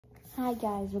Hi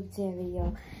guys, welcome to the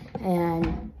video,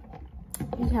 and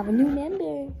we have a new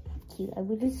member. Cute, I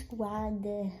would squad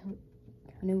the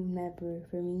new member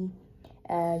for me.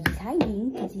 He's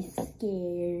hiding because he's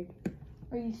scared.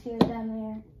 Are you scared down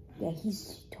there? Yeah,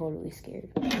 he's totally scared.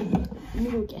 Let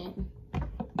me look at him.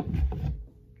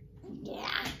 Yeah,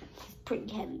 he's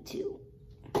pretty heavy too.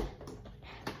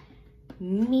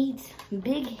 Meet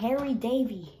Big Hairy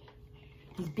Davy.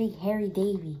 He's Big Hairy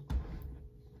Davy.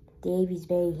 Davy's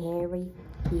very hairy.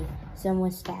 Someone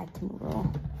stabbed him raw.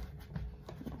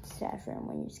 It's sad for him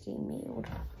when you're getting mailed.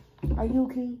 Are you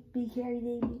okay, Big Hairy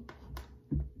Davy?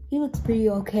 He looks pretty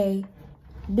okay.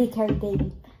 Big Hairy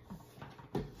Davy.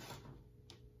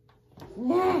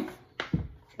 Nah.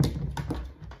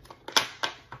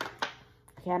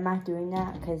 Okay, I'm not doing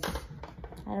that because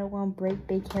I don't want to break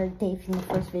Big Hairy Davy in the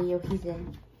first video he's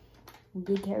in.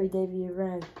 Big Hairy Davy,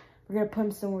 we're gonna put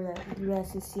him somewhere that you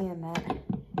guys can see him at.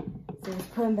 So let's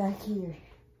put him back here.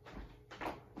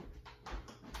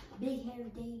 Big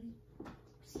Hairy Davy.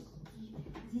 Is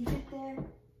he sit there?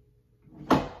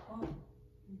 Oh.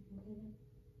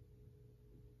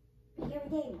 Big Hairy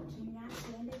Davy. Can you not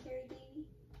stand Big Hairy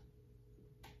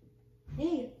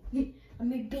Davy? Hey, I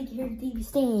made Big Hairy Davy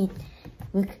stand.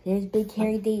 Look, there's Big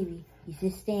Hairy Davy. He's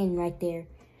just standing right there.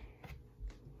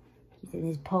 He's in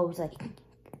his pose like.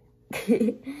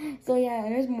 So yeah,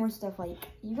 there's more stuff. Like,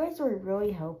 you guys are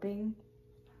really helping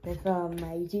with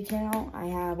my YouTube channel.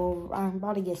 I'm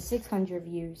about to get 600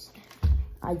 views.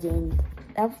 I did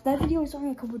that video was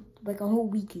only a whole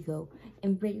week ago,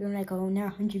 and we're like now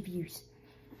 100 views.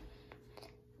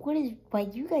 What is,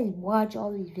 like, you guys watch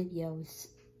all these videos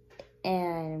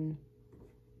and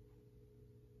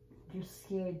you're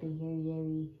scared, Big Hairy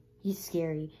Davy. He's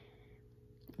scary.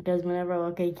 Because whenever I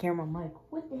look at the camera, I'm like,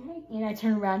 what the heck? And I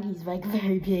turn around, he's like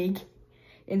very big.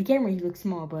 In the camera, he looks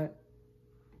small, but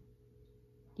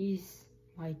he's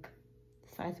like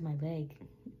the size of my leg.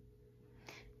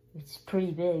 It's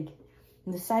pretty big.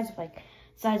 And the size of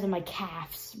my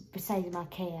calves. Besides my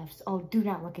calves. Oh, do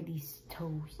not look at these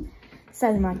toes. The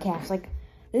size of my calves. Like,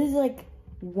 this is like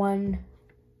 1/3,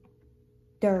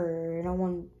 or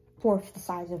 1/4 the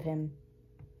size of him.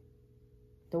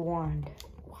 The wand.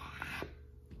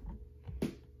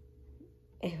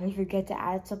 If I forget to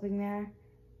add something there,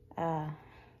 I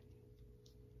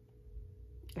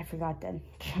forgot then.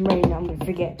 I'm ready now, I'm gonna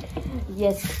forget.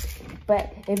 Yes,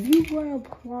 but if you want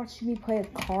to watch me play a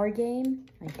car game,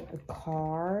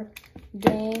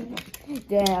 then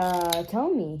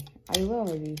tell me. I will,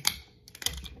 maybe.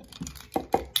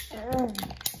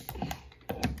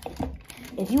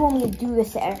 If you want me to do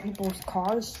this to other people's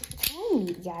cars, tell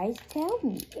me, guys. Tell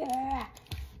me. Yeah.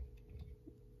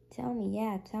 Tell me,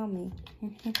 yeah, tell me.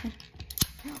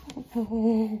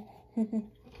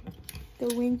 The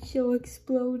windshield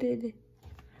exploded.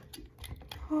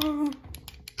 Oh,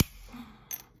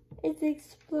 it's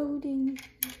exploding.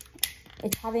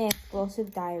 It's having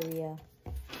explosive diarrhea.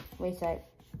 Wait a sec.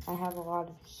 I have a lot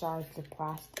of shards of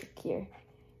plastic here.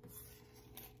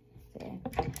 There.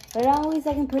 But at least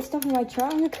I can put stuff in my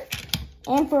trunk.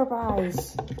 And for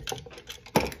fries.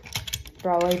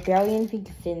 Bro, I barely anything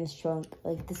to fit in this trunk.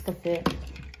 Like, this could fit.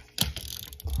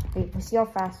 Wait, let's see how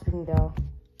fast we can go.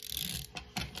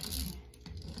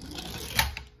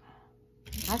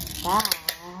 That's fast.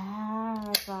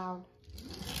 That's loud.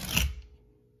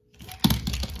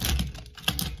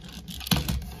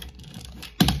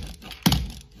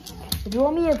 If you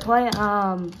want me to play,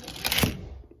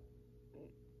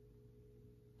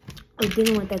 it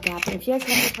didn't want that to happen. If you guys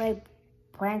want me to play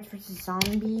Plants vs.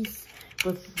 Zombies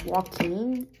with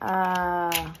Joaquin,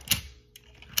 I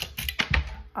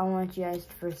want you guys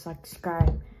to first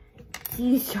subscribe.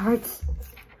 See these charts?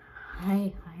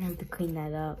 I have to clean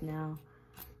that up now.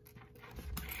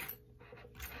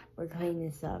 We're cleaning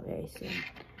this up very soon.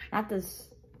 Not this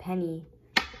penny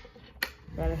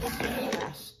that is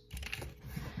trash.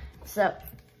 So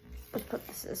let's put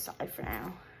this aside for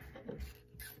now.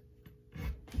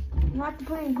 You have to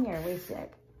put it in here. Wait a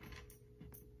sec.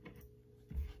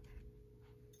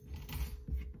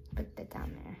 Put that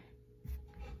down there.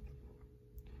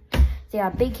 So yeah,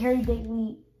 Big Hairy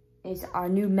Davy is our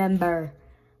new member.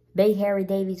 Big Hairy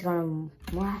Davy's gonna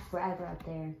last forever out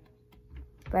there.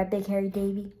 Right, Big Hairy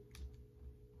Davy?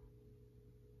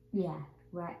 Yeah,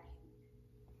 right.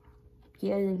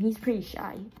 He's pretty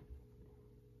shy.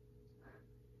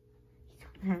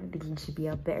 I don't think he should be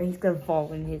up there. He's gonna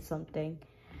fall and hit something.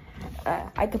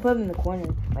 I could put him in the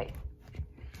corner. Wait.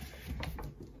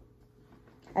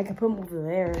 I could put him over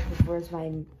there, where's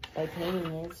my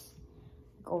painting is.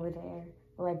 Like over there.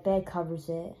 Or my bed covers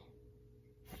it.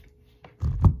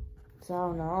 So I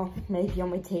don't know. Maybe on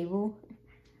my table.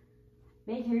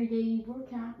 Big Hairy Davey, where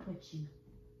can I put you?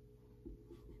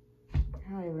 I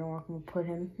don't even know where I'm gonna put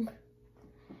him.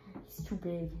 He's too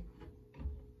big.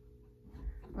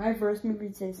 When I first moved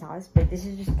into this house, but this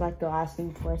is just like the last thing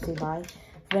before I say bye.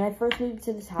 When I first moved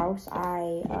to this house,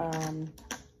 I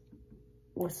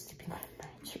was sleeping on a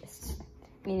mattress.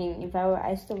 Meaning, if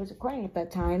I still was recording at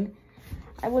that time,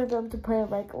 I would have been able to put it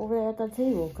like over at the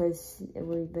table because it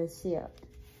would have been see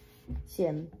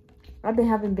him. I've been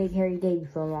having Big Hairy Davey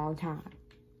for a long time,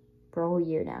 for a whole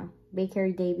year now. Big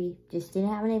Hairy Davey, just didn't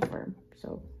have a name for him.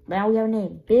 So now we have a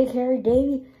name, Big Hairy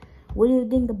Davey. What do you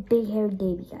think of Big Hairy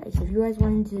Davey, guys? If you guys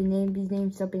wanted to name these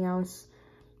names something else,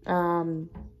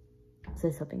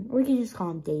 say something. Or we can just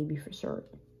call him Davey for short.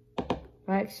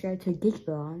 Alright, subscribe to Geek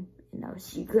Vlog, and I'll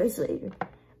see you guys later.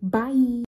 Bye!